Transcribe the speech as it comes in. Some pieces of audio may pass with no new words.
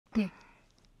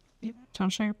Don't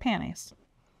show your panties.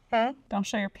 Huh? Don't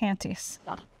show your panties.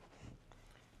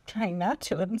 Trying not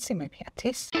to. I don't see my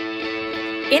panties.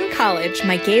 In college,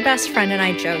 my gay best friend and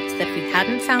I joked that if we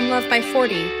hadn't found love by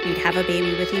 40, we'd have a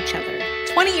baby with each other.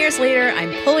 20 years later,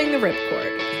 I'm pulling the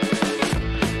ripcord.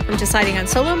 From deciding on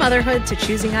solo motherhood to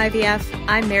choosing IVF,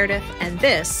 I'm Meredith, and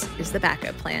this is the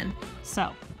backup plan.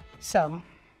 So,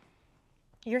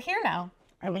 you're here now.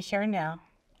 I'm here now.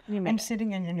 I'm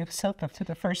sitting in your new sofa for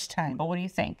the first time. but what do you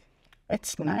think?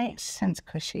 It's nice and it's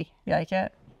cushy. You like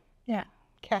it? Yeah.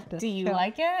 Cactus. Do you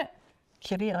like it?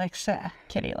 Kitty likes it.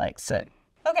 Kitty likes it.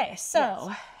 Okay,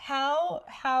 so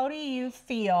how do you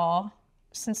feel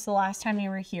since the last time you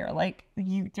were here? Like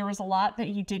there was a lot that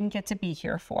you didn't get to be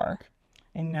here for.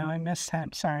 And now I missed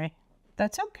that. Sorry.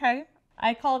 That's okay.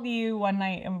 I called you one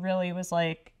night and really was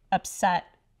like upset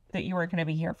that you weren't going to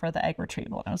be here for the egg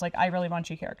retrieval. And I was like, I really want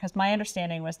you here. Because my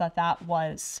understanding was that that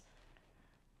was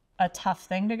a tough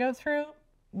thing to go through,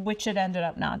 which it ended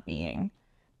up not being.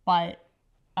 But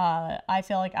I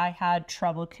feel like I had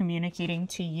trouble communicating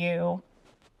to you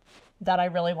that I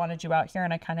really wanted you out here,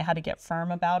 and I kind of had to get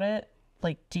firm about it.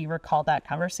 Like, do you recall that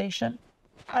conversation?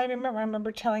 I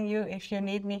remember telling you, if you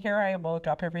need me here, I will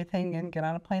drop everything and get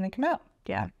on a plane and come out.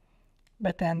 Yeah.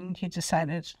 But then you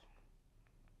decided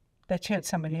that you had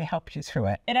somebody to help you through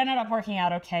it. It ended up working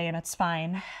out okay, and it's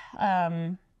fine.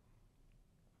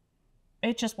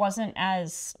 It just wasn't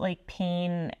as like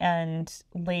pain and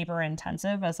labor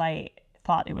intensive as I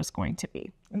thought it was going to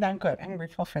be. And I'm good. I'm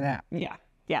grateful for that. Yeah.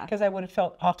 Yeah. Because I would have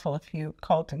felt awful if you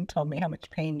called and told me how much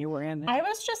pain you were in. I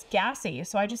was just gassy,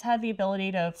 so I just had the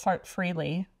ability to fart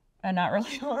freely and not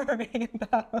really worry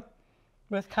about.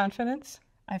 With confidence?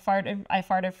 I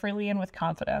farted freely and with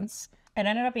confidence. It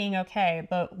ended up being okay,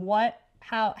 but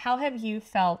how have you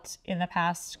felt in the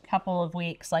past couple of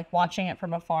weeks, like watching it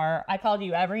from afar? I called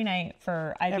you every night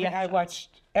for IVF. I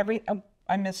watched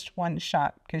I missed one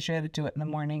shot because you had to do it in the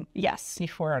morning. Yes.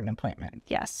 Before an appointment.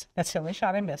 Yes. That's the only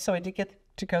shot I missed. So I did get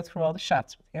to go through all the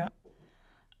shots with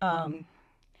you.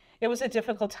 It was a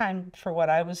difficult time for what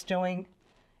I was doing,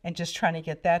 and just trying to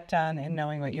get that done and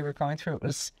knowing what you were going through.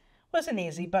 It wasn't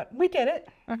easy, but we did it.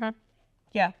 Mm-hmm.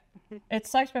 Yeah. It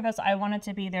sucks because I wanted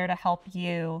to be there to help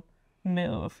you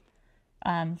move.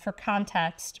 For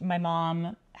context, my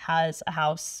mom has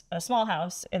a small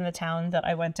house in the town that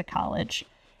I went to college,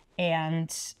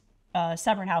 and a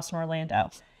separate house in Orlando.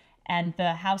 And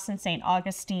the house in St.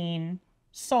 Augustine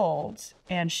sold,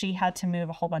 and she had to move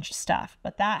a whole bunch of stuff.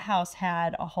 But that house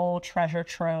had a whole treasure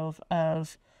trove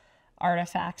of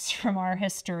artifacts from our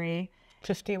history.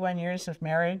 51 years of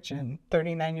marriage and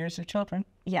 39 years of children.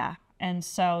 Yeah. And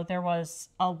so there was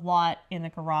a lot in the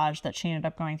garage that she ended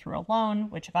up going through alone,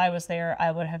 which if I was there,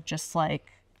 I would have just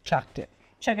like chucked it.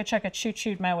 Chugga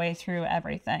choo-chooed my way through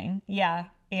everything. Yeah.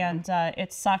 And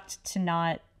it sucked to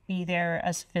not be there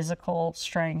as physical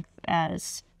strength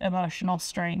as emotional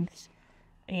strength,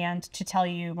 and to tell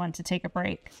you when to take a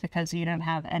break because you didn't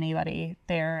have anybody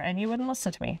there and you wouldn't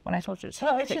listen to me when I told you to.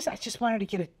 Well, I just wanted to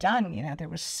get it done. You know, there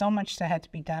was so much that had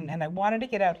to be done, and I wanted to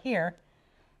get out here.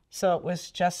 So it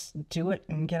was just do it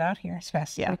and get out here as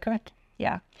fast as I could.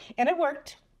 Yeah. And it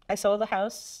worked. I sold the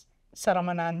house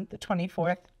settlement on the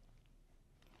 24th.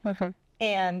 Okay.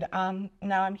 And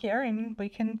now I'm here and we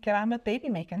can get on with baby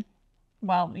making.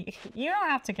 Well, you don't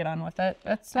have to get on with it.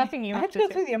 That's nothing you have to do. I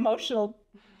have to go through the emotional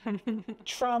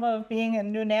trauma of being a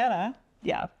new nana.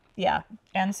 Yeah. Yeah.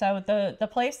 And so the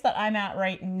place that I'm at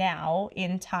right now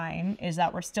in time is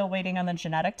that we're still waiting on the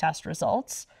genetic test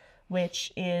results,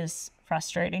 which is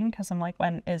frustrating because I'm like,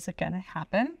 when is it going to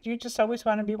happen? You just always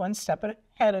want to be one step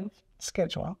ahead of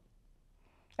schedule.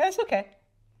 That's okay.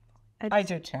 I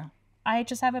do too. I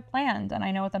just have it planned and I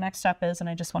know what the next step is and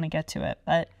I just want to get to it.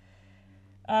 But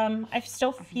I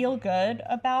still feel good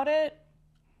about it.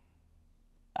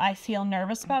 I feel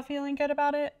nervous about feeling good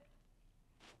about it.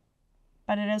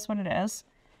 But it is what it is.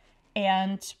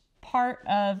 And part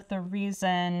of the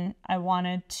reason I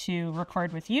wanted to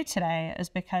record with you today is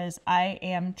because I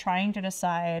am trying to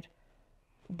decide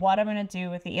what I'm going to do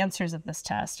with the answers of this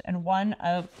test. And one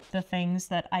of the things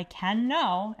that I can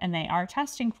know, and they are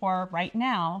testing for right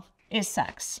now, is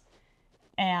sex.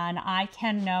 And I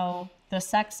can know the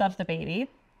sex of the baby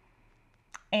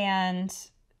and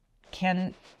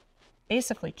can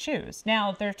basically choose.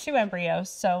 Now, there are two embryos.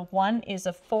 So one is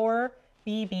a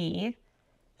 4BB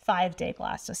 5-day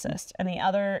blastocyst, and the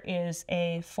other is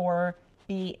a 4BA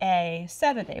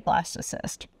 7-day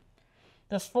blastocyst.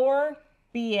 The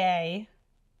 4BA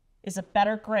is a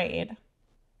better grade,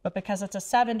 but because it's a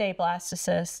 7-day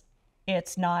blastocyst,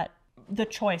 it's not the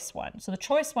choice one. So the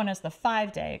choice one is the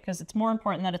 5-day, because it's more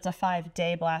important that it's a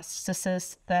 5-day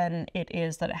blastocyst than it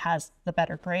is that it has the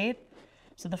better grade.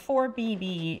 So the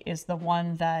 4BB is the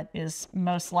one that is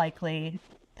most likely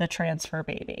the transfer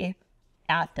baby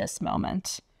at this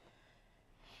moment.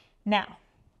 Now,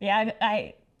 yeah,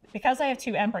 because I have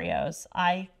 2 embryos,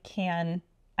 I can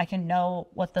know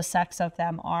what the sex of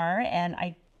them are, and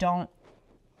I don't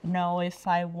know if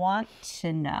I want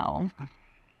to know.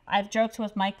 I've joked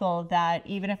with Michael that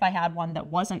even if I had one that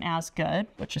wasn't as good,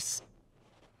 which is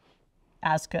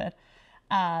as good,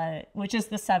 which is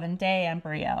the 7-day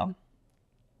embryo,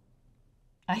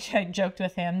 I joked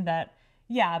with him that,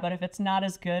 yeah, but if it's not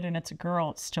as good and it's a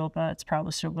girl, it's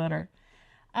probably still better.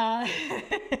 But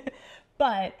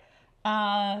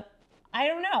I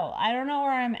don't know. I don't know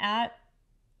where I'm at,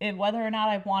 whether or not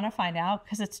I want to find out,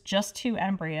 because it's just 2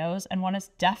 embryos and one is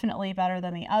definitely better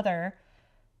than the other.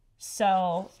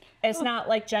 So it's not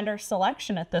like gender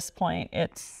selection at this point.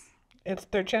 It's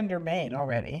their gender made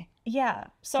already. Yeah.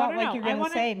 So It's I not don't like know. you're going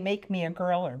to say, make me a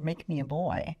girl or make me a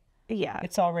boy. Yeah.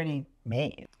 It's already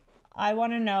made. I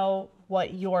want to know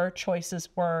what your choices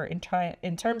were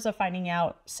in terms of finding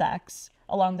out sex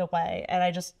along the way. And I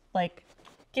just, like,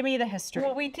 give me the history.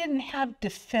 Well, we didn't have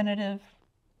definitive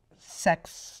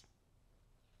sex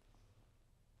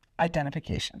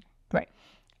identification. Right.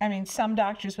 I mean, some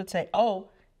doctors would say, oh,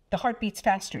 the heart beats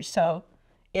faster, so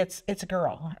it's a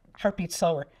girl. Heart beats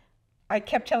slower. I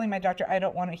kept telling my doctor I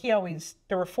don't want to.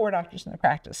 There were 4 doctors in the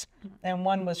practice, and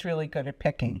one was really good at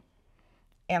picking.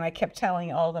 And I kept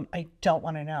telling all of them, I don't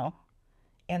want to know.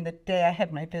 And the day I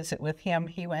had my visit with him,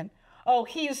 he went, oh,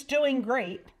 he's doing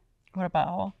great. What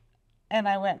about? And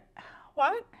I went,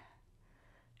 what?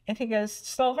 And he goes,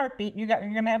 slow heartbeat, you're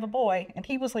going to have a boy. And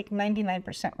he was like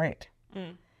 99% right.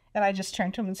 And I just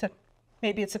turned to him and said,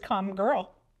 maybe it's a common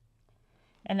girl.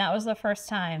 And that was the first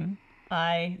time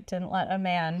I didn't let a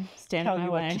man stand in my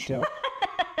way. What to do.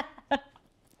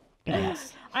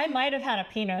 Yes. I might have had a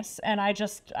penis, and I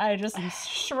just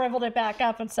shriveled it back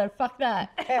up and said, fuck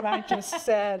that. And I just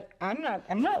said, I'm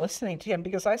not listening to him,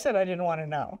 because I said I didn't want to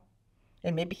know.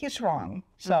 And maybe he's wrong.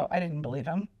 So I didn't believe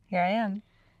him. Here I am.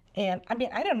 And I mean,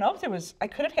 I don't know if I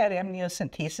could have had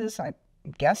amniocentesis. I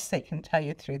guess they can tell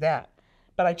you through that.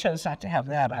 But I chose not to have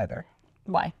that either.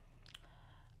 Why?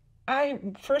 I,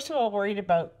 first of all, worried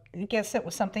about, I guess it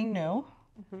was something new.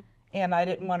 And I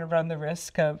didn't want to run the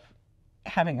risk of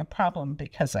having a problem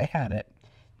because I had it.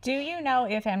 Do you know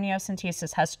if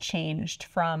amniocentesis has changed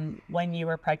from when you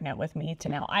were pregnant with me to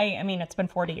now? I mean, it's been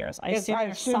 40 years. I assume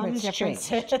there's some it's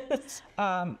differences.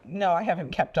 No, I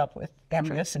haven't kept up with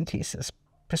amniocentesis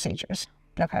procedures.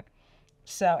 Okay.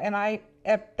 So, and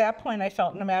at that point, I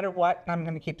felt no matter what, I'm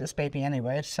going to keep this baby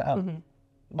anyway. So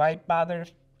why bother?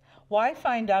 Why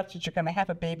find out that you're going to have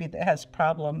a baby that has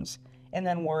problems and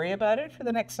then worry about it for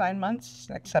the next 9 months,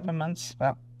 next 7 months?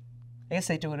 Well, I guess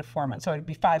they do it at 4 months. So it'd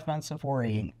be 5 months of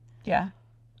worrying. Yeah.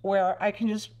 Where I can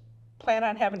just plan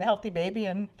on having a healthy baby,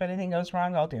 and if anything goes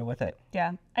wrong, I'll deal with it.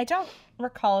 Yeah. I don't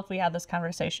recall if we had this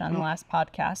conversation on the last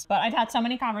podcast, but I've had so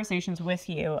many conversations with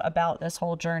you about this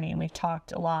whole journey, and we've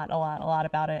talked a lot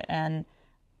about it. And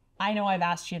I know I've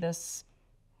asked you this.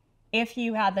 If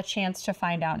you had the chance to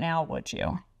find out now, would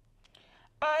you?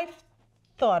 I've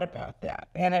thought about that.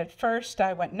 And at first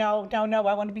I went, no,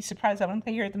 I want to be surprised. I want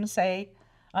to hear them say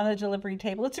on the delivery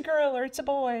table, it's a girl or it's a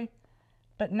boy.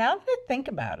 But now that I think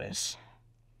about it,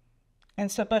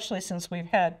 and so especially since we've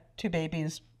had 2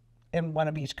 babies and one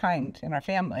of each kind in our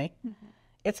family,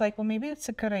 it's like, well, maybe it's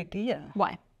a good idea.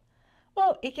 Why?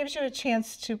 Well, it gives you a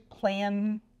chance to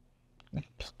plan,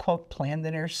 quote, plan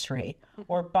the nursery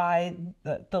or buy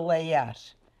the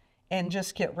layette and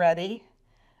just get ready.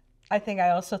 I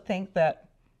also think that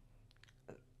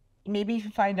maybe if you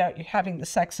find out you're having the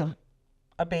sex of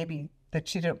a baby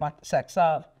that you didn't want the sex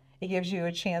of, it gives you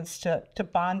a chance to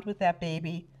bond with that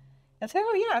baby and say,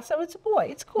 oh yeah, so it's a boy.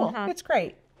 It's cool. It's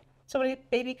great. So when a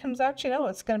baby comes out, you know,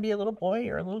 it's going to be a little boy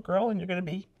or a little girl, and you're going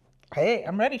to be, hey,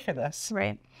 I'm ready for this.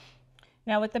 Right.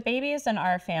 Now, with the babies in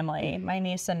our family, my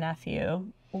niece and nephew,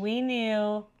 we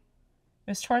knew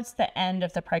it was towards the end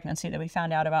of the pregnancy that we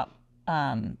found out about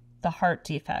the heart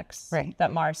defects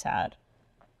that Mars had.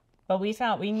 But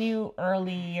we knew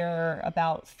earlier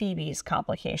about Phoebe's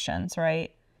complications,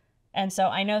 right? And so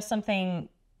I know something,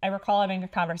 I recall having a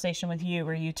conversation with you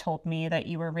where you told me that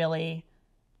you were really,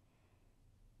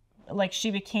 like,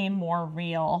 she became more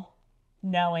real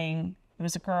knowing it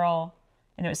was a girl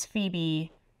and it was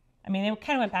Phoebe. I mean, they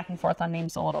kind of went back and forth on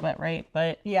names a little bit, right?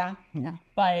 But yeah.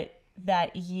 But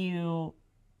that you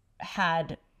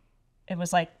had it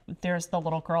was like, there's the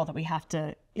little girl that we have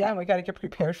to, Yeah, we got to get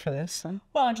prepared for this.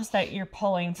 well, and just that you're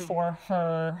pulling for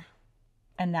her,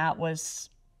 and that was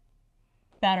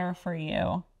better for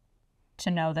you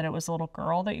to know that it was a little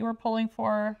girl that you were pulling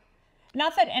for.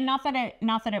 Not that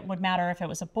it would matter if it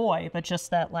was a boy, but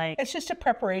just that, like, It's just a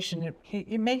preparation.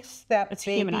 It makes that It's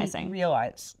baby humanizing.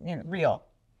 realize, real.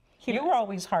 You were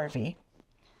always Harvey.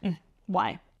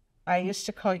 why? I used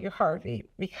to call you Harvey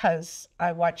because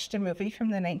I watched a movie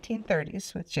from the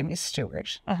 1930s with Jimmy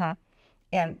Stewart.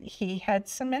 And he had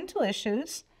some mental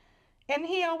issues, and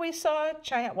he always saw a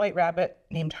giant white rabbit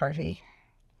named Harvey.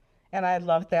 And I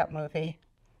loved that movie,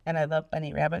 and I love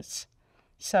bunny rabbits.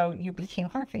 So you became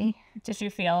Harvey. Did you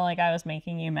feel like I was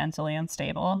making you mentally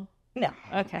unstable? No.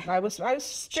 Okay. I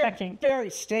was Checking. very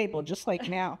stable, just like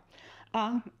now.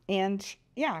 And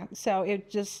yeah, so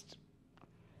it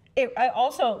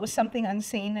was something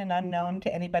unseen and unknown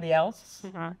to anybody else.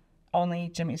 Only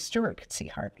Jimmy Stewart could see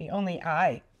Harvey. Only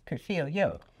I could feel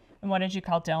you. And what did you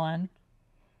call Dylan?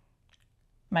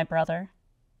 My brother?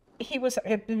 He was,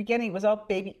 at the beginning, it was, oh,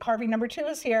 baby, Harvey number 2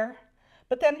 is here.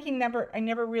 But then I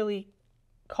never really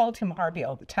called him Harvey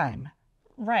all the time.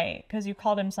 Right, because you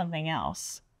called him something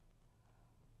else.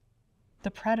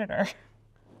 The Predator.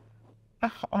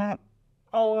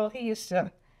 Oh, well, he used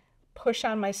to push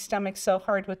on my stomach so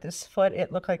hard with his foot,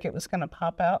 it looked like it was going to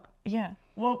pop out. Yeah.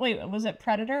 Well, wait, was it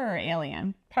Predator or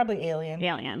Alien? Probably Alien.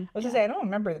 Alien. I was going to say, I don't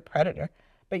remember the Predator.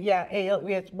 But yeah,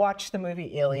 we had watched the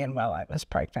movie Alien while I was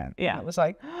pregnant. Yeah. And it was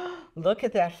like, look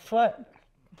at that foot.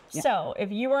 Yeah. So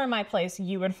if you were in my place,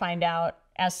 you would find out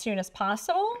as soon as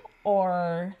possible,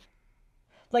 or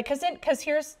like, because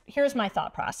here's my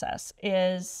thought process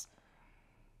is,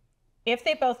 if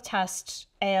they both test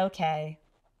A-OK,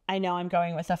 I know I'm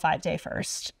going with a 5-day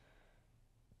first.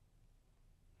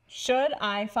 Should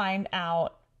I find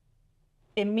out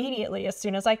immediately as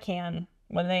soon as I can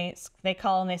when they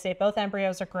call and they say both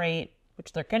embryos are great,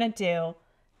 which they're going to do,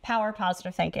 power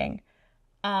positive thinking.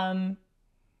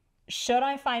 Should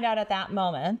I find out at that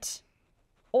moment,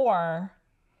 or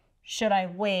should I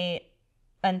wait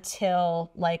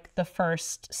until like the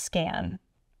first scan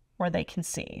where they can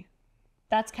see?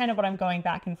 That's kind of what I'm going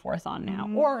back and forth on now.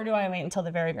 Or do I wait until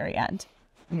the very, very end?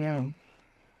 Yeah.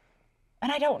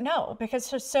 And I don't know, because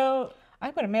so I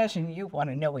would imagine you want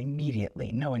to know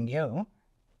immediately, knowing you.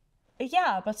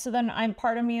 yeah, but so then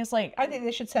part of me is like, I think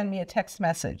they should send me a text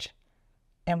message,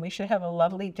 and we should have a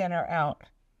lovely dinner out,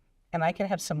 and I could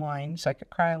have some wine so I could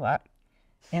cry a lot,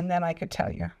 and then I could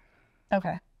tell you.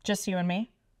 okay, just you and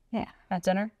me? Yeah. At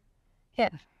dinner? Yeah.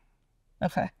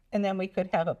 Okay. And then we could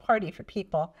have a party for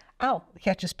people. Oh, the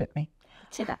cat just bit me.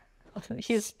 See that?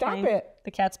 Stop it.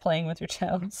 The cat's playing with your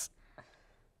toes.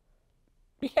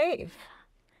 Behave.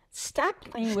 Stop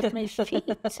playing with my feet.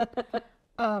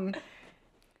 And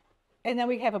then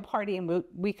we have a party, and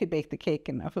we could bake the cake,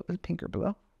 and if it was pink or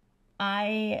blue.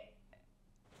 I'm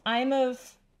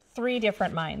of 3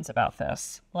 different minds about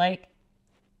this. Like,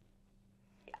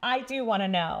 I do want to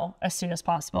know as soon as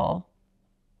possible.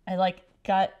 I like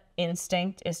gut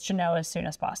instinct is to know as soon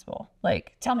as possible.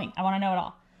 Like, tell me, I want to know it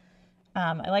all.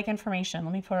 I like information.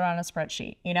 Let me put it on a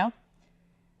spreadsheet, you know?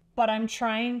 But I'm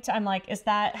like, is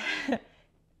that,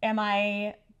 am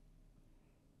I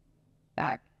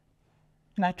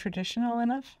Not traditional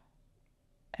enough?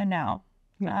 no.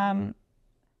 Am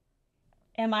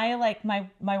I like my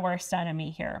worst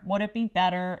enemy here? Would it be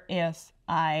better if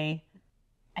I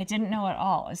didn't know at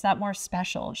all? Is that more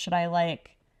special? Should I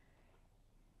like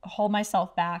hold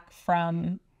myself back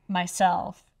from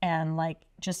myself and like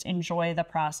just enjoy the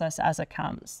process as it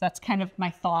comes? That's kind of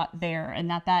my thought there. And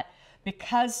that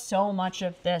because so much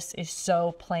of this is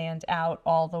so planned out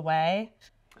all the way,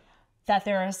 that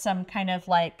there is some kind of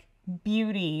like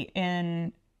beauty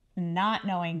in not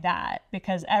knowing that,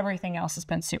 because everything else has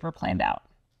been super planned out.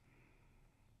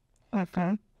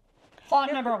 Okay.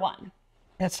 Thought number 1.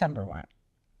 That's number 1.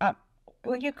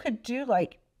 Well, you could do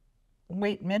like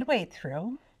wait midway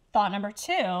through. Thought number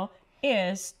 2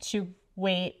 is to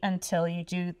wait until you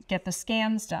do get the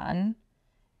scans done,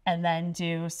 and then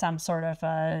do some sort of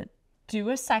a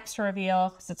sex reveal,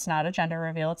 because it's not a gender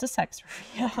reveal, it's a sex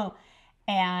reveal.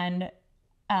 And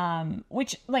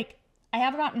which, like, I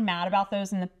have gotten mad about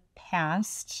those in the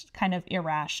past, kind of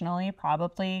irrationally,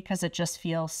 probably, because it just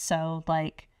feels so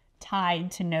like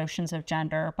tied to notions of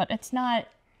gender. But it's not,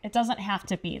 it doesn't have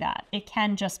to be that. It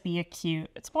can just be a cute,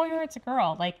 it's a boy or it's a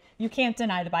girl. Like, you can't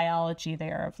deny the biology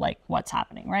there of like what's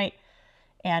happening, right?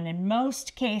 And in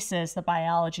most cases, the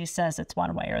biology says it's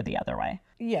one way or the other way.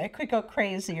 Yeah, it could go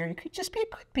crazy, or it could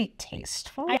be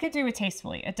tasteful. I could do it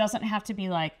tastefully. It doesn't have to be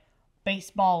like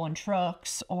baseball and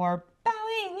trucks or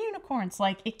ballet and unicorns. unicorns.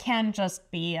 Like, it can just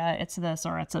be it's this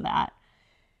or it's a that.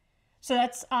 So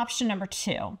that's option number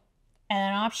 2. And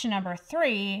then option number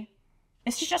 3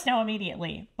 is to just know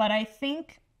immediately. But I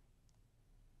think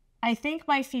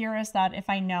my fear is that if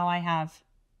I know I have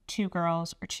 2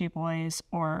 girls or 2 boys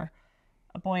or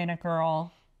a boy and a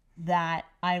girl, that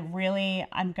I'm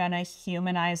going to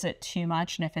humanize it too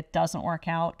much. And if it doesn't work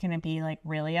out, going to be like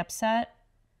really upset.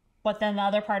 But then the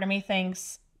other part of me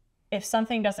thinks, if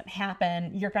something doesn't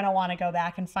happen, you're going to want to go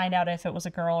back and find out if it was a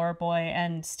girl or a boy,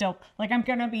 and still, like, I'm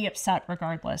going to be upset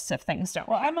regardless if things don't.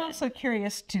 Well, I'm also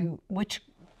curious to which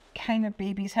kind of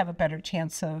babies have a better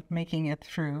chance of making it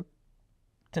through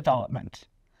development.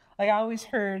 Like, I always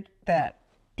heard that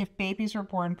if babies were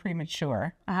born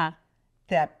premature,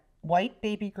 that white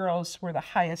baby girls were the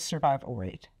highest survival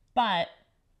rate. But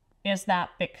is that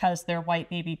because they're white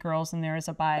baby girls and there is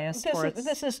a bias?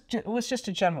 This was just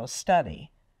a general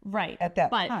study. Right. At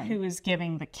that but time. Who is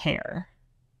giving the care?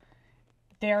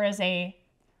 There is a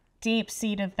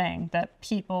deep-seated thing that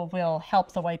people will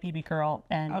help the white baby girl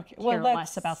and care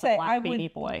less about the black baby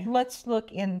boy. Let's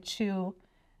look into,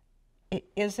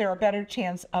 is there a better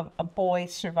chance of a boy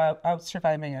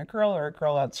out-surviving a girl or a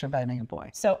girl out-surviving a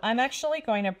boy? So I'm actually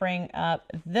going to bring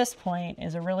up, this point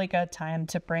is a really good time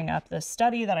to bring up this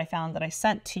study that I found that I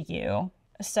sent to you.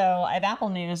 So I have Apple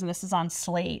News, and this is on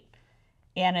Slate.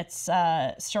 And it's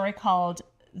a story called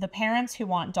 "The Parents Who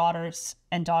Want Daughters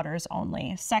and Daughters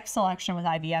Only. Sex Selection with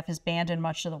IVF is Banned in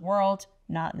Much of the World,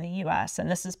 Not in the U.S." And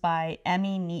this is by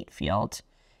Emmy Nietfeld.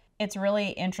 It's really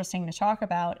interesting to talk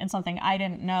about. And something I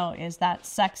didn't know is that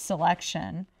sex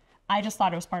selection, I just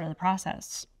thought it was part of the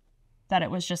process. That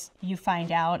it was just, you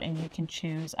find out and you can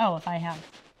choose, oh, if I have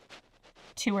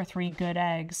 2 or 3 good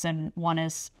eggs and one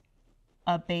is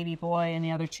a baby boy and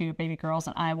the other 2 baby girls,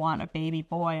 and I want a baby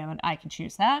boy, and I can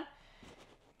choose that.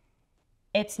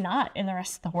 It's not in the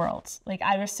rest of the world. Like,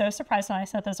 I was so surprised when I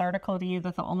sent this article to you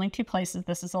that the only 2 places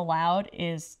this is allowed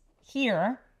is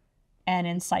here and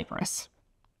in Cyprus.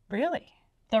 Really?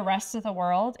 The rest of the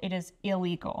world, it is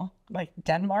illegal. Like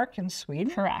Denmark and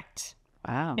Sweden? Correct.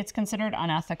 Wow. It's considered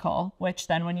unethical, which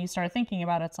then when you start thinking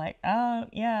about it, it's like, oh,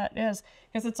 yeah, it is.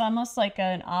 Because it's almost like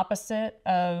an opposite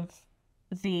of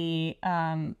the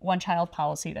one-child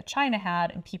policy that China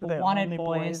had, and people wanted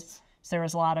boys. So there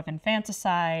was a lot of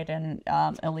infanticide and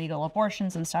illegal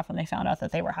abortions and stuff when they found out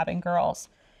that they were having girls.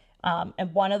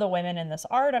 And one of the women in this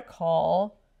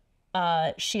article,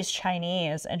 she's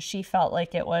Chinese, and she felt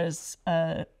like it was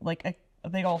a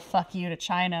big old fuck you to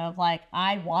China of like,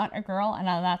 I want a girl and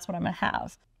that's what I'm gonna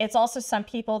have. It's also some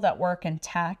people that work in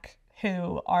tech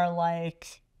who are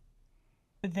like,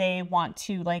 they want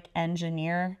to like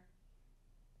engineer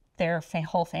their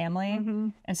whole family.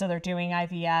 And so they're doing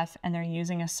IVF and they're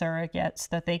using a surrogate so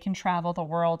that they can travel the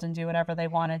world and do whatever they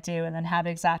want to do and then have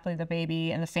exactly the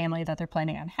baby and the family that they're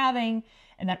planning on having.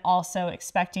 And then also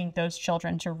expecting those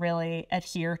children to really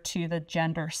adhere to the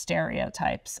gender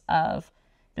stereotypes of,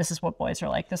 this is what boys are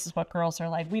like, this is what girls are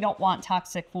like. We don't want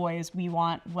toxic boys. We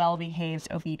want well-behaved,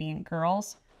 obedient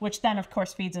girls, which then of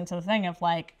course feeds into the thing of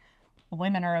like,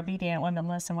 women are obedient, women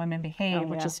listen, women behave,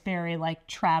 which is very like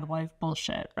trad wife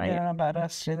bullshit, right? They don't know about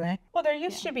us, do they? Well, there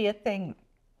used to be a thing,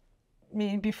 I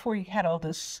mean, before you had all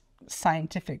this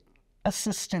scientific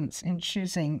assistance in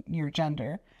choosing your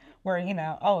gender, where, you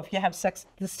know, oh, if you have sex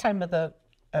this time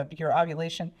of your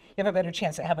ovulation, you have a better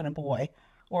chance of having a boy.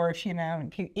 Or if you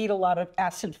eat a lot of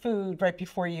acid food right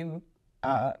before you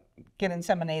get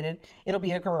inseminated, it'll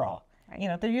be a girl. Right. You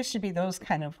know, there used to be those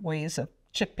kind of ways of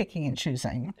chick picking and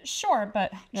choosing. Sure,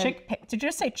 but did you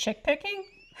just say chick picking?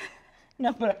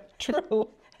 No, but true.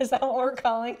 Is that what we're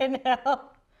calling it now?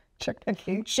 Chick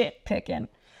picking. Chick picking.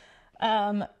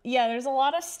 Yeah, there's a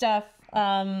lot of stuff.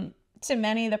 To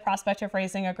many, the prospect of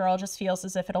raising a girl just feels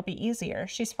as if it'll be easier.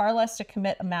 She's far less to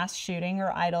commit a mass shooting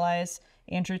or idolize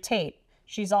Andrew Tate.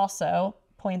 She's also,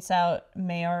 points out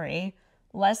Mayuri,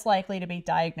 less likely to be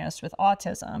diagnosed with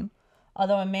autism.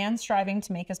 Although a man striving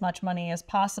to make as much money as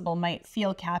possible might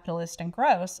feel capitalist and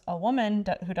gross, a woman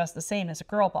who does the same is a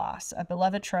girl boss, a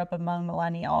beloved trope among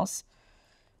millennials,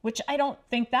 which I don't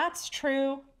think that's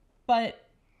true, but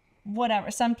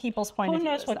whatever. Some people's point of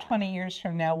view is Who knows what 20 years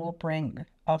from now will bring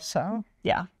also.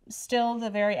 Yeah. Still,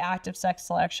 the very act of sex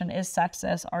selection is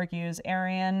sexist, argues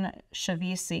Arian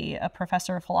Shavisi, a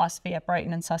professor of philosophy at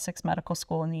Brighton and Sussex Medical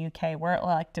School in the UK, where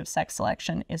elective sex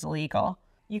selection is illegal.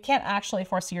 You can't actually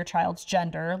foresee your child's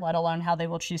gender, let alone how they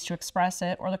will choose to express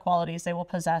it or the qualities they will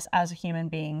possess as a human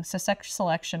being. So sex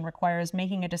selection requires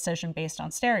making a decision based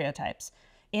on stereotypes.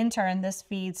 In turn, this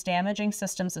feeds damaging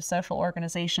systems of social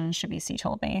organization, Shabisi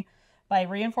told me. by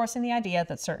reinforcing the idea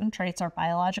that certain traits are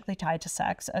biologically tied to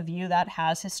sex, a view that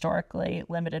has historically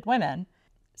limited women.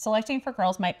 Selecting for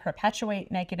girls might perpetuate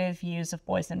negative views of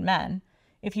boys and men.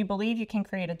 If you believe you can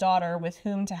create a daughter with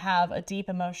whom to have a deep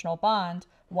emotional bond,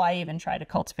 why even try to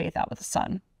cultivate that with a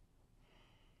son?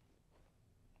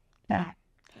 Yeah.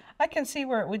 I can see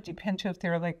where it would depend too if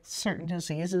there are like certain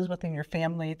diseases within your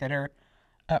family that are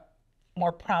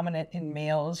more prominent in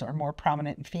males or more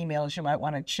prominent in females. You might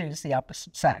want to choose the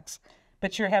opposite sex.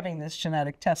 But you're having this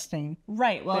genetic testing.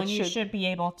 Right. Well, and you should be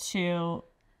able to,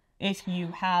 if you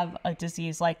have a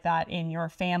disease like that in your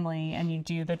family and you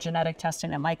do the genetic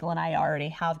testing that Michael and I already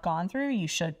have gone through, you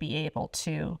should be able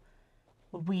to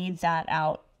weed that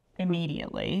out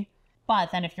immediately.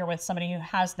 But then if you're with somebody who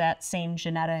has that same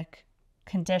genetic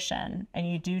condition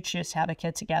and you do choose to have a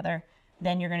kid together,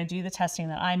 then you're going to do the testing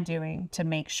that I'm doing to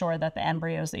make sure that the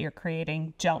embryos that you're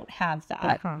creating don't have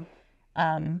that.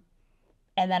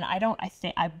 And then I don't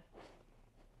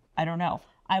know.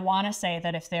 I want to say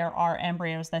that if there are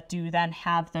embryos that do then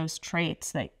have those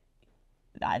traits, that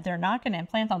they're not going to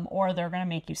implant them, or they're going to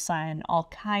make you sign all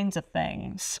kinds of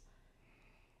things.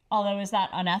 Although, is that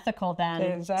unethical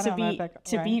then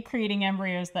to be creating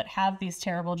embryos that have these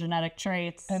terrible genetic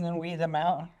traits and then weed them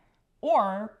out,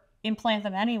 or implant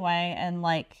them anyway? And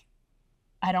like,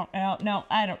 I don't know. No,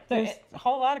 I don't. There's a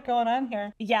whole lot going on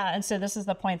here. Yeah, and so this is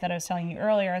the point that I was telling you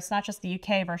earlier. It's not just the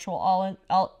UK.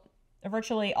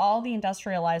 Virtually all the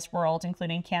industrialized world,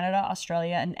 including Canada,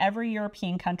 Australia, and every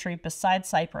European country besides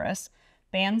Cyprus,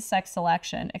 bans sex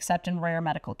selection except in rare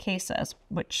medical cases,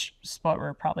 which is what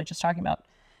we're probably just talking about.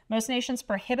 Most nations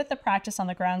prohibit the practice on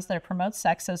the grounds that it promotes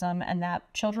sexism and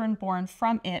that children born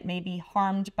from it may be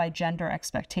harmed by gender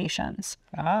expectations.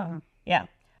 Yeah.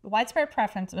 The widespread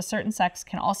preference of a certain sex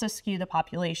can also skew the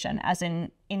population, as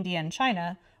in India and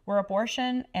China, where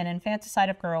abortion and infanticide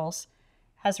of girls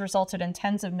has resulted in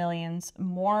tens of millions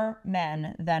more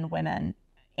men than women.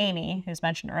 Amy, who's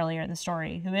mentioned earlier in the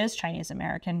story, who is Chinese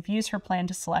American, views her plan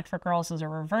to select for girls as a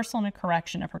reversal and a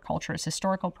correction of her culture's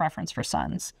historical preference for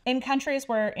sons. In countries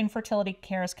where infertility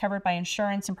care is covered by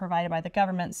insurance and provided by the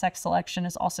government, sex selection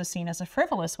is also seen as a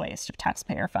frivolous waste of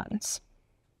taxpayer funds.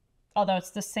 Although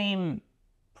it's the same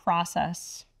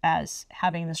process as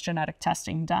having this genetic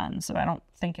testing done, so I don't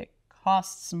think it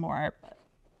costs more, but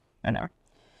whatever.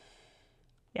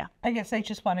 Yeah. I guess they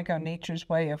just want to go nature's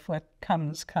way of what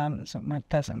comes and what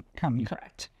doesn't come.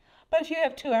 Correct. But if you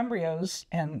have two embryos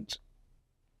and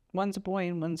one's a boy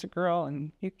and one's a girl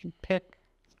and you can pick,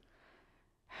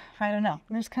 I don't know.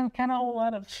 There's kind of a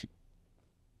lot of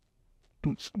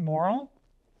moral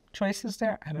choices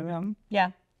there. I don't know.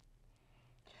 Yeah.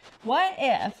 What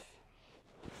if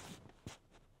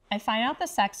I find out the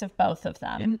sex of both of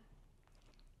them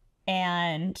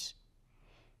and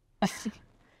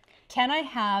can I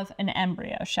have an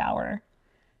embryo shower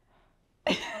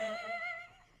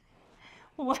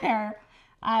where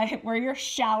you're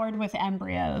showered with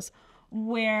embryos,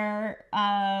 where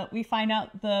we find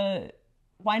out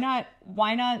why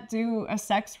not do a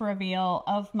sex reveal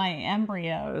of my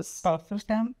embryos? Both of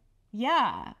them?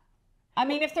 Yeah. I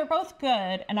mean, if they're both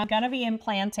good and I'm going to be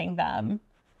implanting them,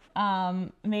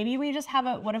 maybe we just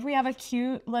what if we have a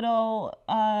cute little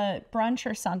brunch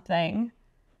or something?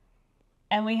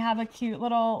 And we have a cute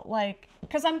little,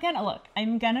 because I'm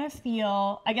gonna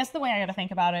feel, I guess the way I gotta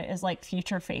think about it is like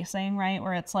future facing, right?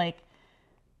 Where it's like,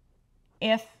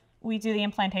 if we do the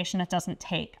implantation, it doesn't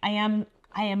take, I am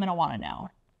gonna wanna know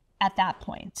at that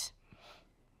point.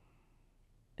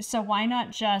 So why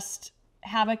not just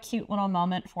have a cute little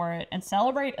moment for it and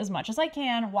celebrate as much as I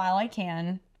can while I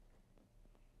can,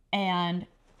 and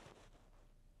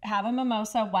have a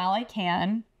mimosa while I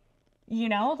can. You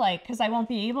know, because I won't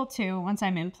be able to once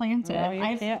I'm implanted.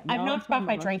 I've noticed about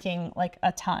my drinking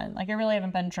a ton. I really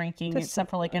haven't been drinking except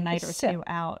for a night or two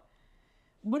out.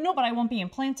 Well, no, but I won't be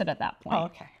implanted at that point. Oh,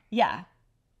 okay. Yeah.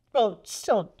 Well,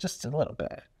 still just a little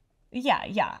bit.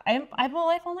 Yeah. I've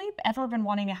only ever been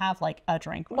wanting to have a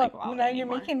drink. Now you're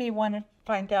making me want to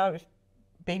find out if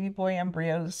baby boy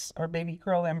embryos or baby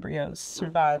girl embryos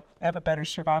have a better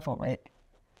survival rate.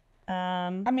 I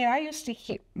mean, I used to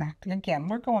hear, again,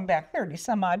 we're going back 30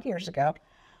 some odd years ago,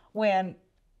 when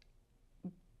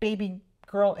baby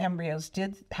girl embryos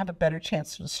did have a better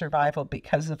chance of survival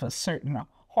because of a certain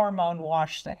hormone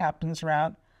wash that happens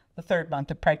around the 3rd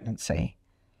month of pregnancy.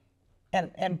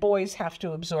 And boys have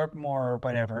to absorb more or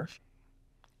whatever,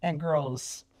 and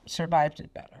girls survived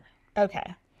it better.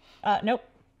 Okay. Nope.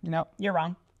 No. You're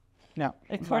wrong. No.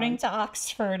 According to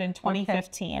Oxford in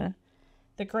 2015,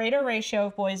 the greater ratio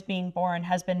of boys being born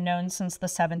has been known since the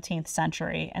 17th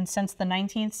century, and since the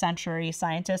 19th century,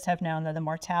 scientists have known that the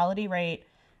mortality rate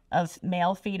of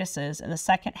male fetuses in the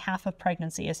second half of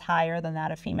pregnancy is higher than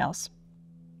that of females.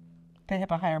 They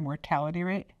have a higher mortality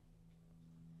rate.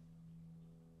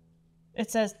 It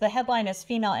says the headline is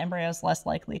female embryos less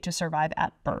likely to survive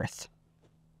at birth.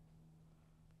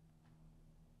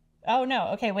 Oh, no.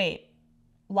 Okay, wait.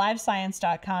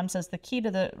 LiveScience.com says the key to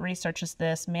the research is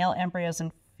this: male embryos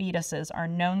and fetuses are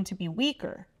known to be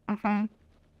weaker.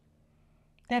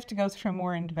 They have to go through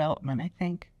more in development, I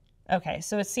think. Okay,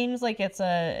 so it seems like it's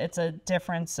a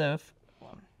difference of...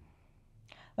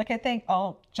 Like, I think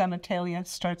all genitalia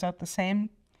starts out the same,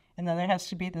 and then there has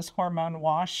to be this hormone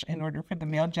wash in order for the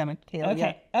male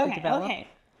genitalia to develop.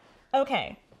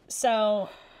 Okay. So,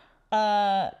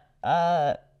 the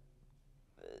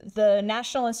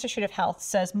National Institute of Health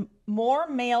says more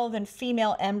male than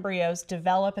female embryos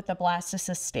develop at the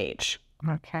blastocyst stage.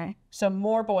 Okay. So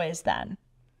more boys then.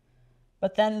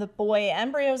 But then the boy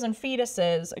embryos and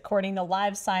fetuses, according to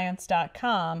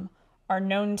livescience.com, are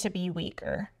known to be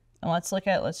weaker. And let's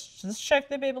just check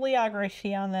the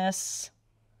bibliography on this.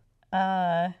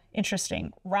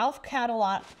 Interesting. Ralph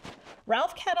Catalano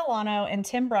and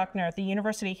Tim Bruckner at the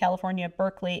University of California,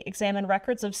 Berkeley examined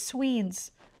records of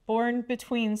Swedes born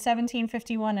between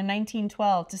 1751 and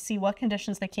 1912 to see what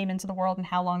conditions they came into the world and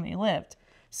how long they lived.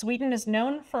 Sweden is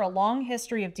known for a long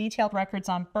history of detailed records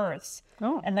on births,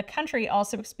 and the country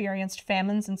also experienced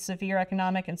famines and severe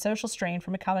economic and social strain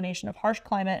from a combination of harsh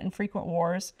climate and frequent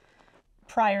wars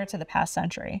prior to the past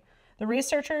century. The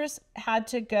researchers had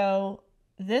to go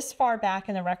this far back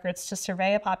in the records to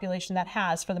survey a population that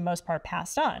has, for the most part,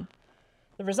 passed on.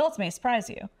 The results may surprise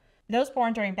you. Those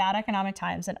born during bad economic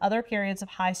times and other periods of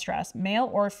high stress, male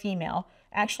or female,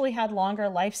 actually had longer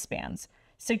lifespans,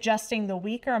 suggesting the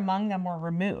weaker among them were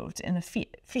removed in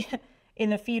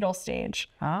the fetal stage,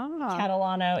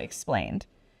 Catalano explained.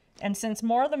 And since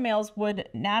more of the males would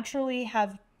naturally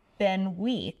have been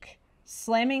weak,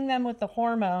 slamming them with the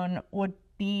hormone would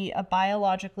be a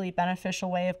biologically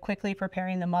beneficial way of quickly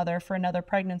preparing the mother for another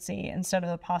pregnancy instead of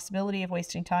the possibility of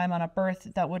wasting time on a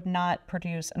birth that would not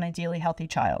produce an ideally healthy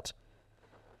child.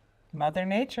 Mother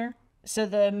Nature. So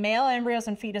the male embryos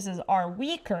and fetuses are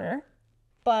weaker,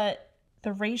 but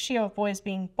the ratio of boys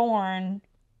being born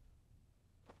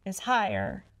is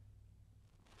higher.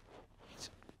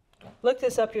 Look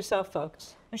this up yourself,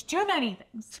 folks. There's too many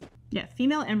things. Yeah,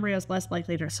 female embryos less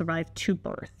likely to survive to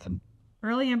birth.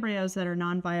 Early embryos that are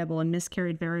non-viable and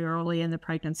miscarried very early in the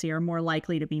pregnancy are more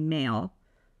likely to be male,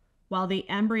 while the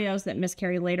embryos that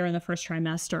miscarry later in the first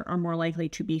trimester are more likely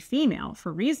to be female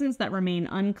for reasons that remain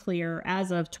unclear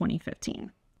as of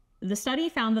 2015. The study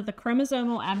found that the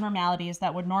chromosomal abnormalities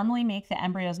that would normally make the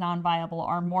embryos non-viable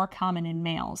are more common in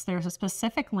males. There's a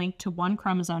specific link to one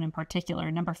chromosome in particular,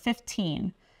 number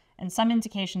 15, and some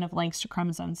indication of links to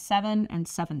chromosomes 7 and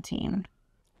 17.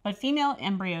 But female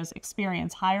embryos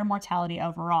experience higher mortality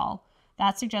overall.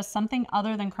 That suggests something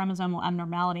other than chromosomal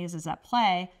abnormalities is at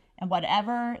play, and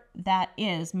whatever that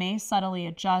is may subtly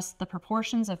adjust the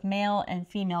proportions of male and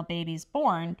female babies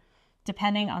born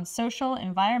depending on social,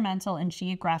 environmental, and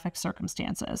geographic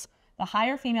circumstances. The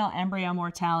higher female embryo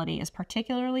mortality is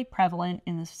particularly prevalent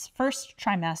in the first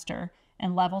trimester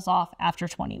and levels off after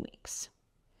 20 weeks.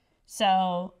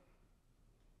 So,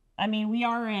 I mean, we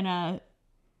are in a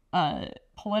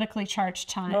politically charged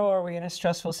time. Oh, are we in a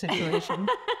stressful situation?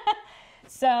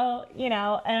 So,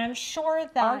 and I'm sure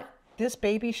that... this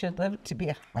baby should live to be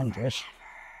 100.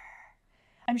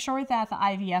 I'm sure that the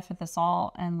IVF at this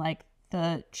all and,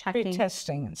 the checking...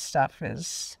 Pre-testing and stuff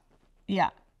is... Yeah.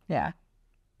 Yeah.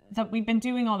 That we've been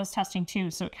doing all this testing,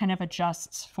 too, so it kind of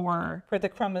adjusts for... For the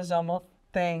chromosomal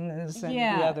things and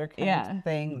the other kinds of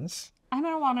things. I'm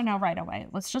going to want to know right away.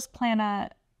 Let's just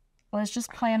have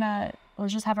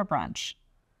a brunch.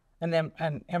 And then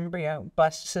an embryo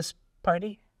blastocyst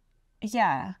party?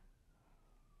 Yeah.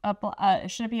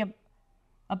 Should it be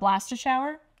a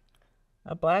BLASTOSHOWER?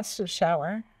 A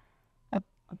BLASTOSHOWER. A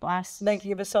blast. They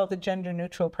give us all the gender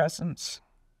neutral presents.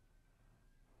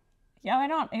 Yeah,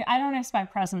 I don't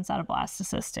expect presents at a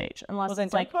blastocyst stage unless then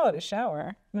it's call it a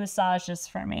shower. Massages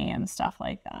for me and stuff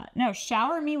like that. No,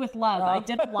 shower me with love. I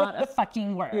did a lot of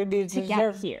fucking work to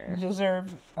get here. You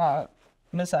deserve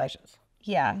massages.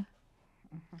 Yeah.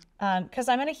 Because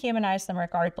I'm going to humanize them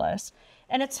regardless.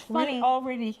 And it's funny. You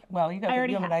already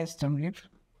humanized them.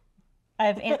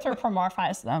 I've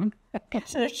anthropomorphized them.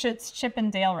 So they're Chip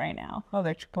and Dale right now. Oh,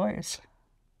 they're boys.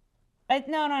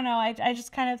 No. I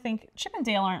just kind of think Chip and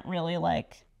Dale aren't really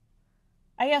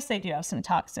I guess they do have some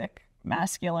toxic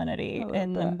masculinity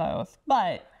in them both.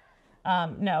 But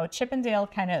no, Chip and Dale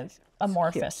kind of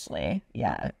amorphously.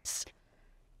 Yeah.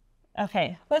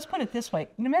 Okay, let's put it this way.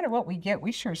 No matter what we get,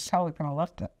 we sure as hell are going to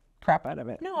love crap out of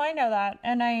it. No, I know that.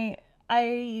 And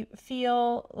I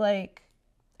feel like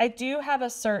I do have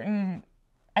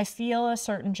I feel a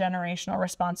certain generational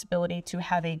responsibility to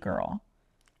have a girl.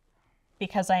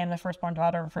 Because I am the firstborn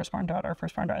daughter,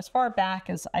 as far back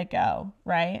as I go,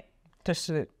 right?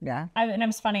 Yeah. And it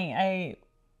was funny.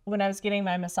 When I was getting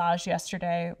my massage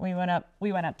yesterday, we went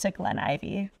up to Glen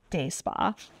Ivy Day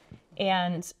Spa,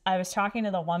 and I was talking to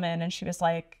the woman, and she was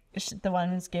like, the one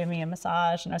who's giving me a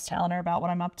massage, and I was telling her about what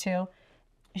I'm up to.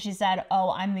 She said,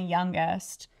 "Oh, I'm the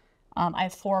youngest. I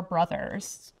have 4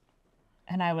 brothers,"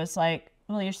 and I was like,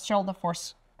 "Well, you're still the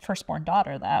firstborn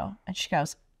daughter, though." And she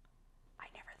goes,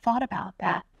 "Thought about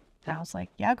that." And I was like,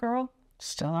 "Yeah, girl,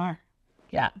 Still are.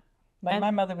 yeah."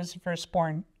 My mother was the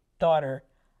firstborn daughter,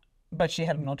 but she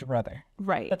had an older brother.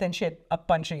 Right. But then she had a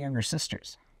bunch of younger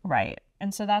sisters. Right.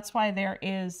 And so that's why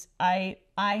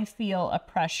I feel a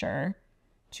pressure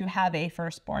to have a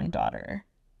firstborn daughter.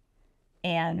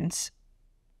 And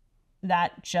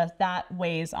that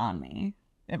weighs on me.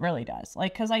 It really does.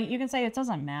 Like, because you can say it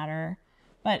doesn't matter,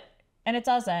 and it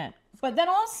doesn't. But then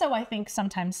also I think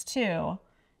sometimes too,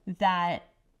 that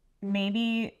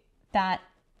maybe that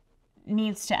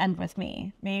needs to end with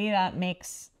me. Maybe that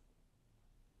makes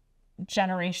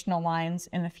generational lines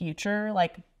in the future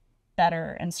like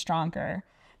better and stronger.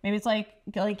 Maybe it's like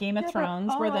Game of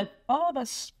Thrones, where all the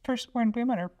firstborn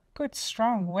women are good,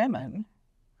 strong women.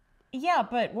 Yeah,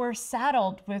 but we're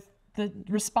saddled with the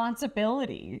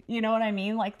responsibility. You know what I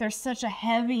mean? Like, there's such a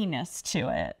heaviness to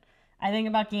it. I think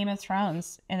about Game of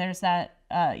Thrones, and there's that,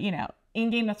 in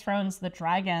Game of Thrones, the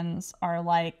dragons are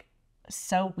like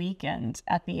so weakened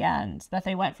at the end that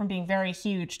they went from being very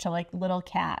huge to like little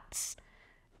cats.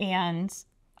 And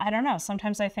I don't know,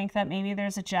 sometimes I think that maybe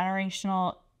there's a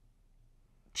generational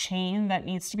chain that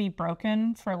needs to be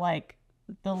broken for like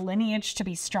the lineage to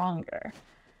be stronger.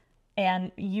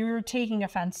 And you're taking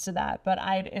offense to that, but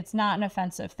it's not an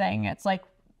offensive thing. It's like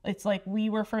we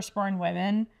were firstborn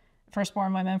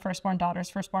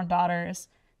daughters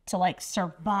to like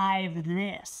survive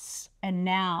this. And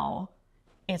now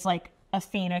it's like a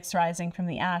phoenix rising from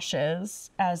the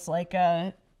ashes as like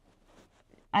a,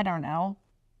 I don't know,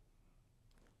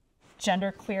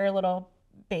 genderqueer little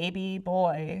baby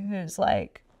boy who's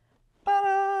like,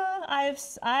 I've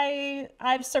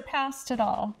surpassed it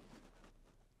all.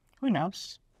 Who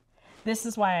knows? This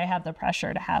is why I have the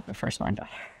pressure to have a firstborn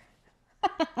daughter.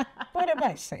 What did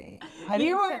I say?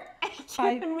 You were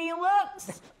giving me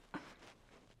looks.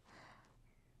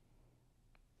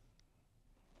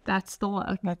 That's the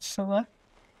look. That's the look.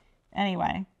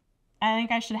 Anyway, I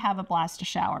think I should have a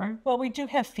BLASTOSHOWER. Well, we do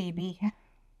have Phoebe.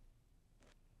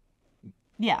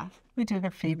 Yeah. We do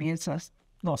have Phoebe. It's a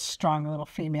little strong little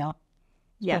female.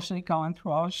 Yeah. Especially going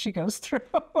through all she goes through.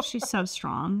 She's so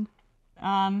strong.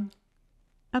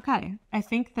 Okay. I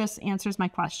think this answers my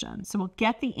question. So we'll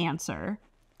get the answer.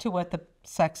 To what the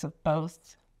sex of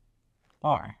both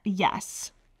are.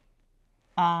 Yes.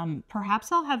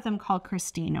 Perhaps I'll have them call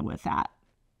Christina with that.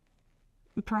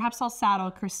 Perhaps I'll saddle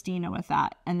Christina with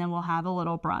that, and then we'll have a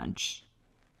little brunch,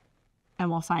 and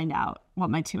we'll find out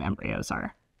what my 2 embryos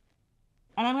are.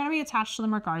 And I'm going to be attached to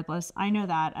them regardless. I know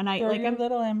that. And I'm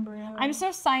little embryo. I'm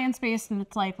so science-based, and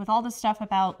it's like with all the stuff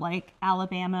about like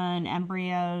Alabama and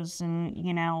embryos and,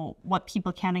 you know, what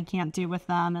people can and can't do with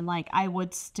them. And like, I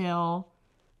would still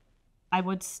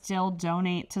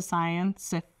donate to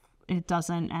science if it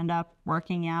doesn't end up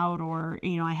working out, or,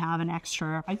 you know, I have an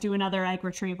extra, I do another egg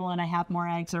retrieval and I have more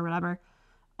eggs or whatever.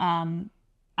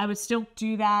 I would still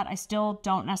do that. I still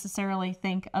don't necessarily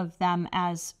think of them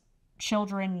as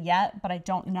children yet, but I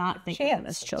don't not think of them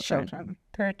as children.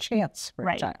 They're a chance for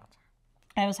a child.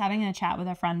 I was having a chat with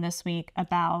a friend this week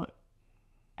about,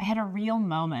 I had a real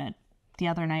moment the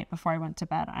other night before I went to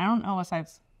bed. I don't know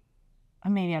if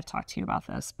maybe I've talked to you about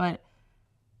this, but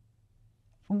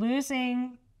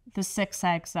losing the 6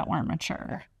 eggs that weren't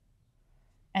mature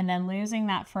and then losing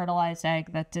that fertilized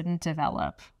egg that didn't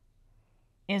develop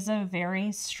is a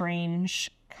very strange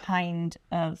kind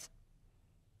of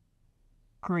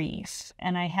grief.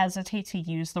 And I hesitate to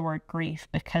use the word grief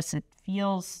because it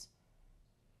feels,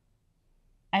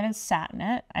 I haven't sat in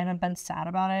it. I haven't been sad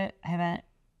about it. I haven't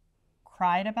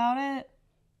cried about it.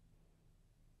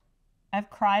 I've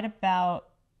cried about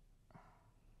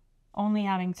only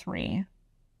having 3.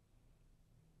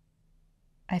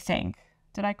 I think.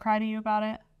 Did I cry to you about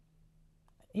it?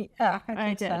 Yeah,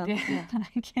 I did. So. Yeah.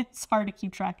 It's hard to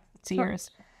keep track of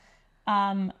tears.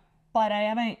 But I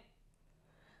haven't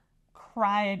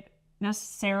cried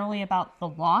necessarily about the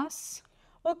loss.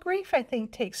 Well, grief, I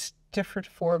think, takes different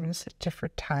forms at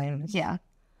different times. Yeah.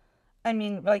 I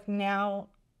mean, like now,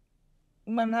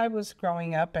 when I was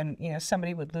growing up and,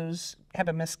 somebody would have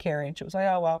a miscarriage, it was like,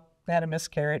 oh, well, they had a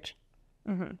miscarriage.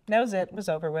 That was it. It was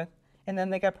over with. And then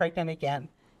they got pregnant again.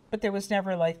 But there was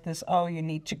never like this, oh, you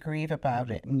need to grieve about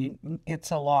it. And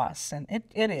it's a loss. And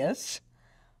it is.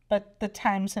 But the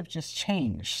times have just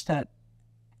changed. That,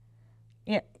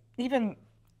 even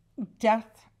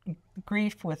death,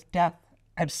 grief with death,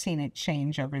 I've seen it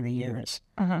change over the years.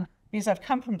 Because I've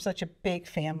come from such a big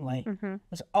family. It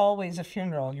was always a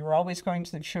funeral. You were always going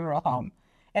to the funeral home.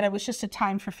 And it was just a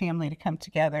time for family to come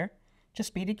together,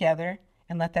 just be together,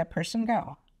 and let that person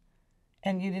go.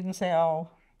 And you didn't say, oh,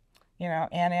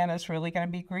 Aunt Anna's really going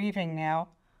to be grieving now,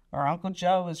 or Uncle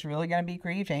Joe is really going to be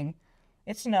grieving.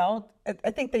 It's no.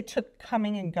 I think they took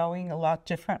coming and going a lot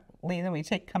differently than we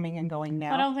take coming and going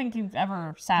now. I don't think you've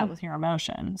ever sat with your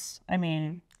emotions. I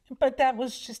mean... But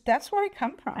that's where I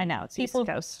come from. I know, it's East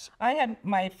Coast. I had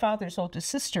my father's oldest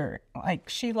sister, like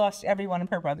she lost every one of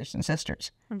her brothers and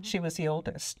sisters. She was the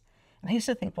oldest. And I used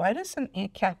to think, why doesn't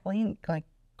Aunt Kathleen like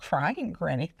crying or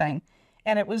anything?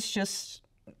 And it was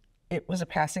a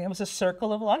passing, it was a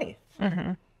circle of life.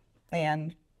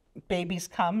 And babies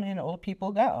come and old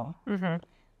people go.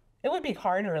 It would be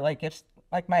harder, like if,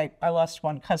 I lost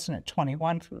one cousin at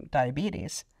 21 from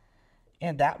diabetes,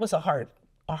 and that was a hard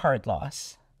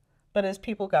loss. But as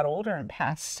people got older and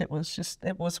passed, it was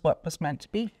what was meant to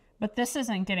be. But this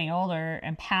isn't getting older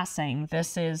and passing.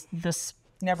 This is this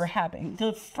never having.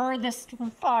 The furthest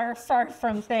far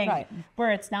from thing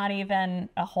where it's not even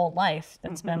a whole life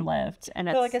that's been lived. And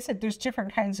it's, like I said, there's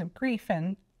different kinds of grief.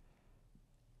 And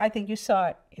I think you saw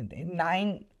it in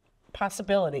 9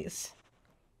 possibilities.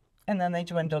 And then they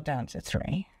dwindled down to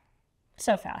 3.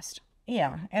 So fast.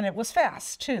 Yeah, and it was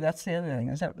fast too. That's the other thing,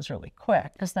 is that it was really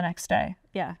quick. Just the next day.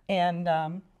 Yeah. And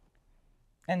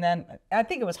then I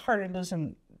think it was harder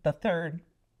losing the 3rd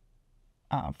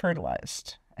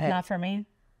fertilized. Not for me.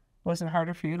 Was it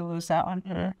harder for you to lose that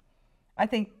one? I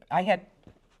think I had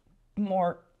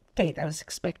more faith. I was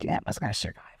expecting that I was going to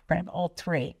survive. We're going to have all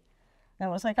 3. And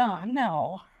I was like, oh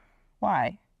no,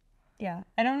 why? Yeah,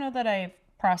 I don't know that I've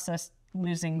processed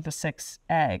losing the 6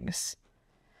 eggs.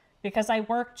 Because I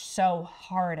worked so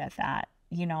hard at that.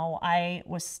 I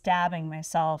was stabbing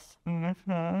myself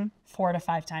 4 to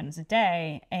 5 times a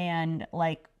day and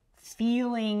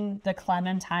feeling the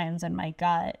clementines in my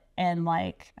gut. And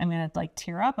I'm going to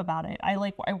tear up about it. I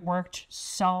worked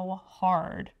so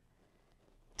hard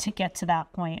to get to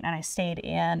that point, and I stayed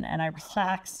in and I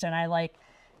relaxed and I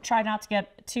tried not to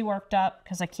get too worked up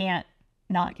because I can't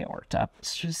not get worked up.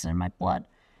 It's just in my blood.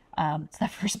 It's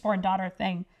that firstborn daughter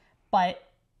thing. But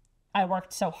I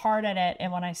worked so hard at it,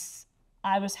 and when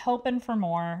I was hoping for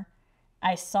more,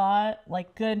 I saw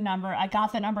good number. I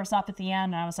got the numbers up at the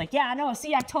end, and I was like, yeah, no,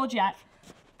 see, I told you, I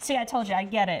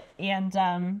get it. And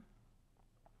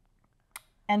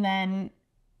then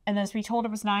as we told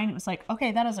it was 9, it was like,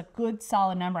 okay, that is a good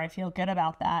solid number. I feel good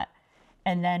about that.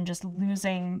 And then just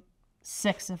losing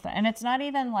 6 of them. And it's not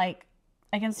even I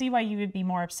can see why you would be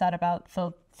more upset about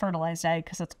the fertilized egg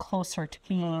because it's closer to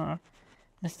being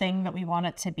the thing that we want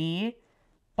it to be.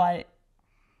 But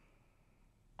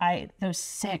those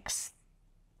 6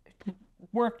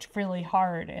 worked really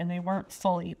hard and they weren't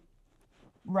fully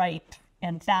ripe.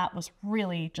 And that was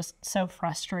really just so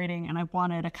frustrating. And I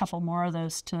wanted a couple more of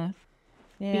those to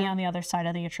be on the other side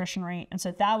of the attrition rate. And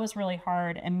so that was really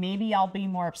hard. And maybe I'll be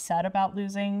more upset about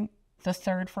losing the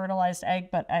 3rd fertilized egg,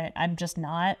 but I'm just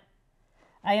not.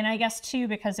 And I guess too,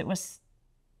 because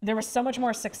there was so much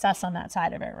more success on that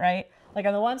side of it, right? On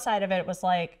the one side of it, it was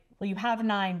well, you have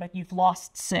 9, but you've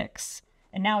lost 6.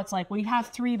 And now it's well, you have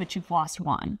 3, but you've lost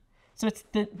 1. So it's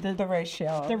the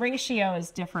ratio. The ratio is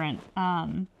different.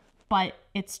 But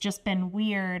it's just been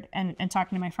weird. And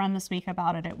talking to my friend this week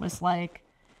about it, it was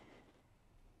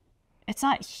it's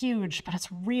not huge, but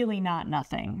it's really not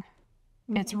nothing.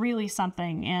 It's really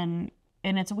something. And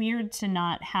it's weird to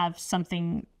not have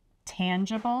something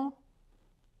tangible.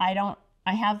 I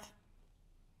have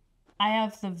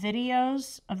the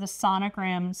videos of the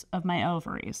sonograms of my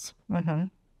ovaries.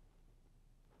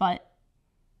 But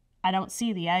I don't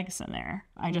see the eggs in there.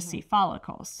 I just see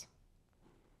follicles.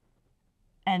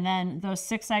 And then those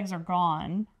 6 eggs are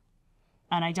gone.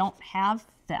 And I don't have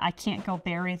I can't go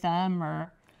bury them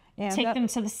or take them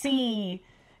to the sea,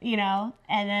 And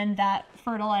then that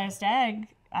fertilized egg,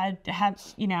 I have,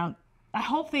 I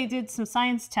hope they did some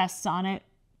science tests on it.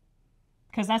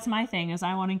 Because that's my thing, is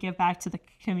I want to give back to the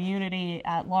community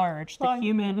at large, the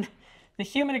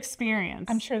human experience.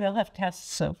 I'm sure they'll have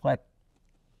tests of what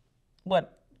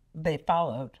they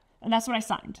followed. And that's what I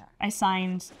signed. I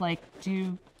signed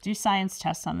do science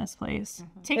tests on this, please.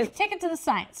 Take it to the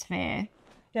science fair.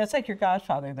 Yeah, it's like your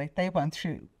godfather. Like they went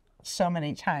through so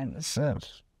many times of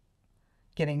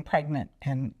getting pregnant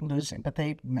and losing, but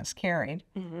they miscarried.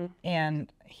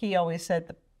 And he always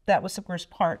said that was the worst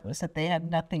part, was that they had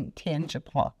nothing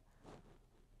tangible.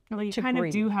 Well, you to kind of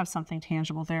grieve. do have something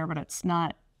tangible there, but it's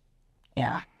not.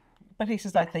 Yeah. But he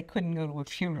says like they couldn't go to a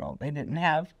funeral. They didn't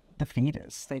have the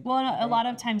fetus. Well, a lot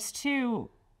of times too,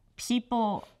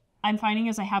 people, I'm finding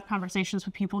as I have conversations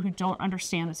with people who don't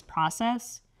understand this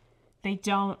process, they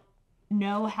don't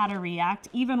know how to react,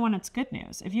 even when it's good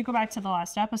news. If you go back to the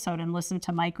last episode and listen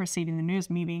to Mike receiving the news,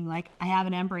 me being like, I have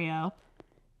an embryo.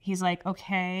 He's like,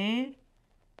 okay.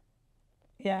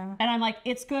 Yeah. And I'm like,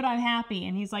 it's good, I'm happy.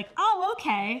 And he's like, oh,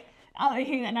 okay.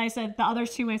 And I said, the other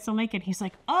two may still make it. He's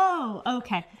like, oh,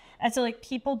 okay. And so like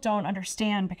people don't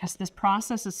understand because this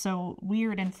process is so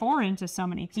weird and foreign to so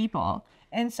many people.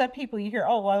 And some people you hear,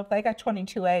 oh, well, they got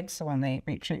 22 eggs so when they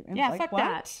reach treatment. Yeah, Like, fuck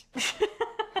what?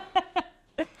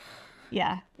 that.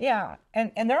 Yeah. Yeah.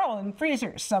 And they're all in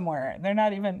freezers somewhere. They're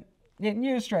not even getting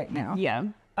used right now. Yeah.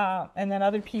 And then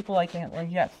other people like that, well,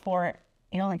 you got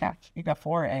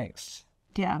 4 eggs.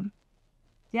 Yeah.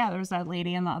 Yeah, there was that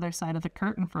lady on the other side of the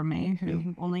curtain from me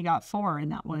who only got 4,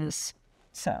 and that was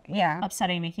So, yeah.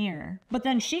 upsetting to hear. But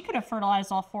then she could have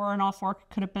fertilized all 4, and all 4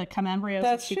 could have become embryos.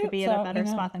 That's She true. could be in So, a better you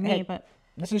know, spot than me. hey, But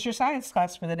This is your science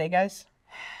class for the day, guys.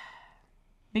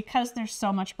 because there's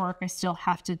so much work I still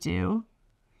have to do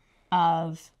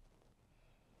of,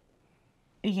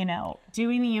 you know,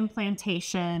 doing the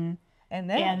implantation And and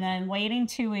then, then waiting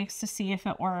 2 weeks to see if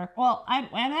it worked. Well, I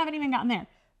haven't even gotten there.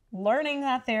 Learning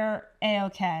that they're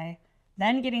A-okay,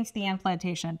 then getting to the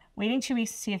implantation, waiting 2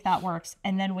 weeks to see if that works,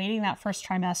 and then waiting that first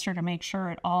trimester to make sure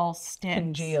it all sticks.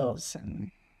 congeals.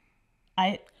 And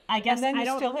I guess then I you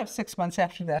don't. still have 6 months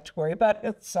after that to worry about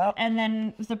it. So, And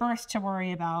then the birth to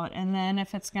worry about, and then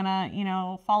if it's gonna, you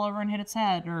know, fall over and hit its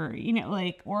head, or you know,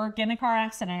 like, or get in a car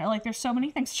accident, or like, there's so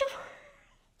many things to.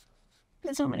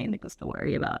 There's so many things to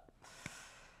worry about.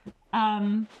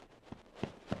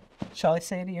 shall I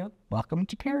say to you, welcome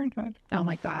to parenthood. Oh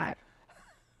my God.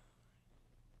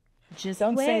 Just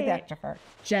Don't wait. say that to her.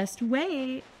 Just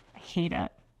wait. I hate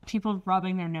it. People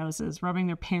rubbing their noses, rubbing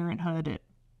their parenthood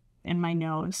in my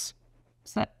nose.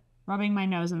 Is that rubbing my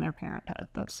nose in their parenthood?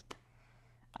 That's,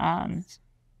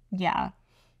 yeah.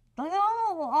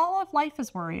 All of life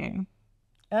is worrying.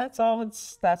 That's all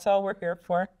we're here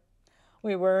for.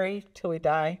 We worry till we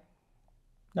die.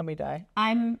 Then we die.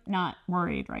 I'm not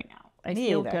worried right now. I Me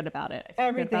feel either. good about it. I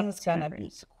feel good about Everything's this gonna delivery.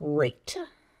 be great.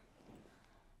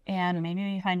 And maybe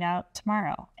we find out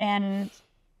tomorrow. And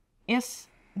if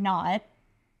not,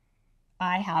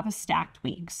 I have a stacked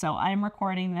week. So I'm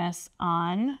recording this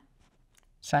on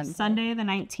Sunday the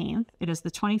 19th. It is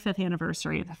the 25th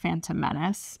anniversary of the Phantom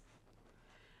Menace.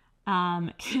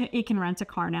 You can rent a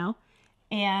car now.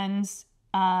 And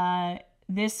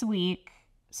this week,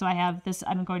 so I have this,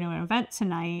 I'm going to an event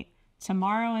tonight.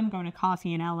 Tomorrow I'm going to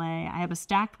coffee in LA. I have a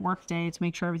stacked work day to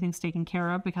make sure everything's taken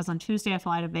care of because on Tuesday I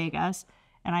fly to Vegas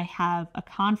and I have a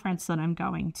conference that I'm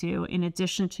going to in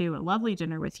addition to a lovely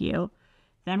dinner with you.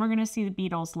 Then we're going to see the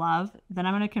Beatles Love. Then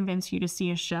I'm going to convince you to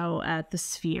see a show at the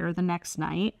Sphere the next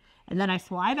night. And then I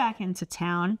fly back into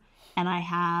town and I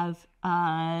have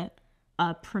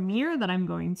a premiere that I'm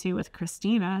going to with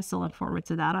Christina. So look forward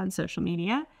to that on social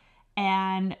media.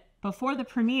 And before the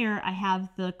premiere, I have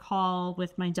the call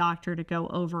with my doctor to go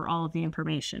over all of the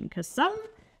information. Because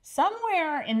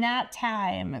somewhere in that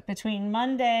time between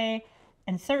Monday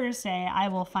and Thursday, I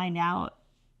will find out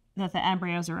that the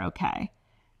embryos are okay.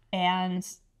 And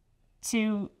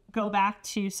to go back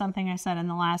to something I said in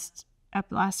the last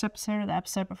episode or the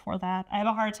episode before that, I have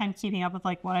a hard time keeping up with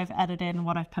like what I've edited and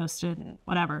what I've posted and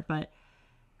whatever. But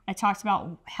I talked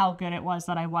about how good it was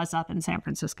that I was up in San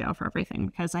Francisco for everything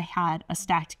because I had a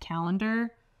stacked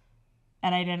calendar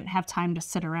and I didn't have time to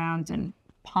sit around and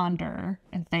ponder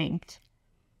and think.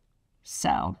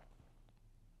 So,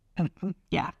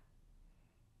 yeah.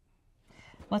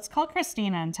 Let's call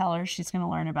Christina and tell her she's going to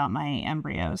learn about my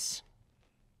embryos.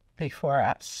 Before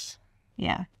us.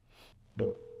 Yeah.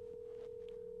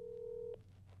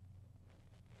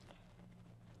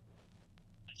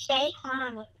 Say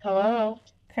hi. Hello.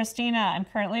 Christina, I'm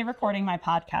currently recording my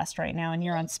podcast right now and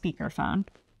you're on speakerphone.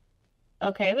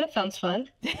 Okay, that sounds fun.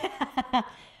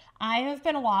 I have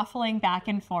been waffling back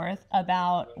and forth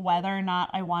about whether or not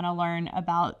I want to learn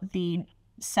about the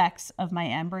sex of my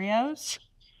embryos.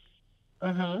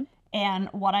 And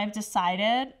what I've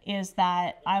decided is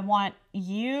that I want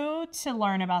you to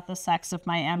learn about the sex of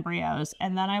my embryos,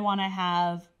 and then I want to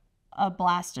have a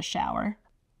BLASTOSHOWER.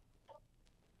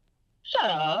 Shut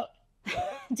up.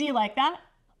 Do you like that?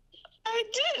 I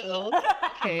do.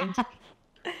 Okay.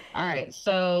 All right,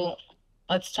 so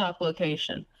let's talk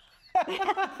location.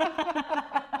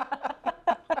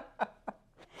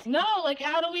 No, like,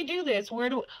 how do we do this? We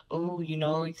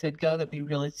could go. That'd be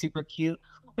really super cute.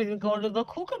 We could go to the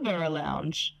Kookaburra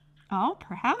Lounge. Oh,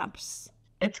 perhaps.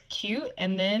 It's cute,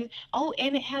 and then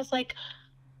and it has like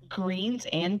greens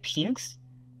and pinks.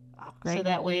 Oh, great. So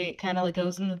that way it kind of like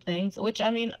goes into things, which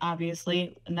I mean,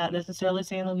 obviously, not necessarily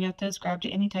saying that we have to ascribe to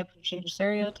any type of gender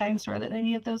stereotypes or that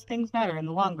any of those things matter in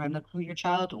the long run, of who your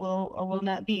child will or will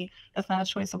not be. That's not a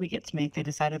choice that we get to make. They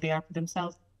decide who they are for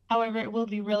themselves. However, it will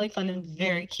be really fun and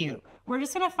very cute. We're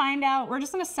just going to find out. We're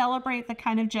just going to celebrate the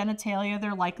kind of genitalia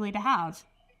they're likely to have.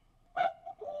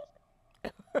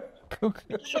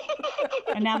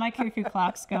 And now my cuckoo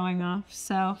clock's going off.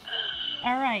 So,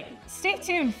 all right. Stay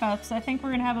tuned, folks. I think we're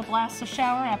going to have a Blast a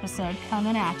Shower episode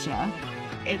coming at ya.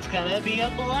 It's going to be a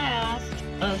blast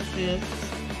of this.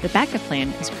 The Backup Plan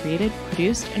is created,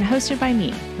 produced, and hosted by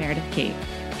me, Meredith Kate.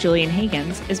 Julian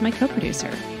Hagans is my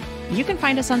co-producer. You can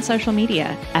find us on social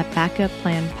media at Backup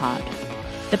Plan Pod.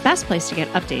 The best place to get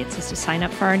updates is to sign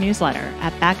up for our newsletter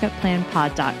at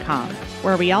backupplanpod.com,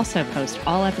 where we also post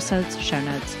all episodes, show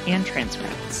notes, and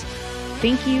transcripts.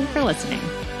 Thank you for listening.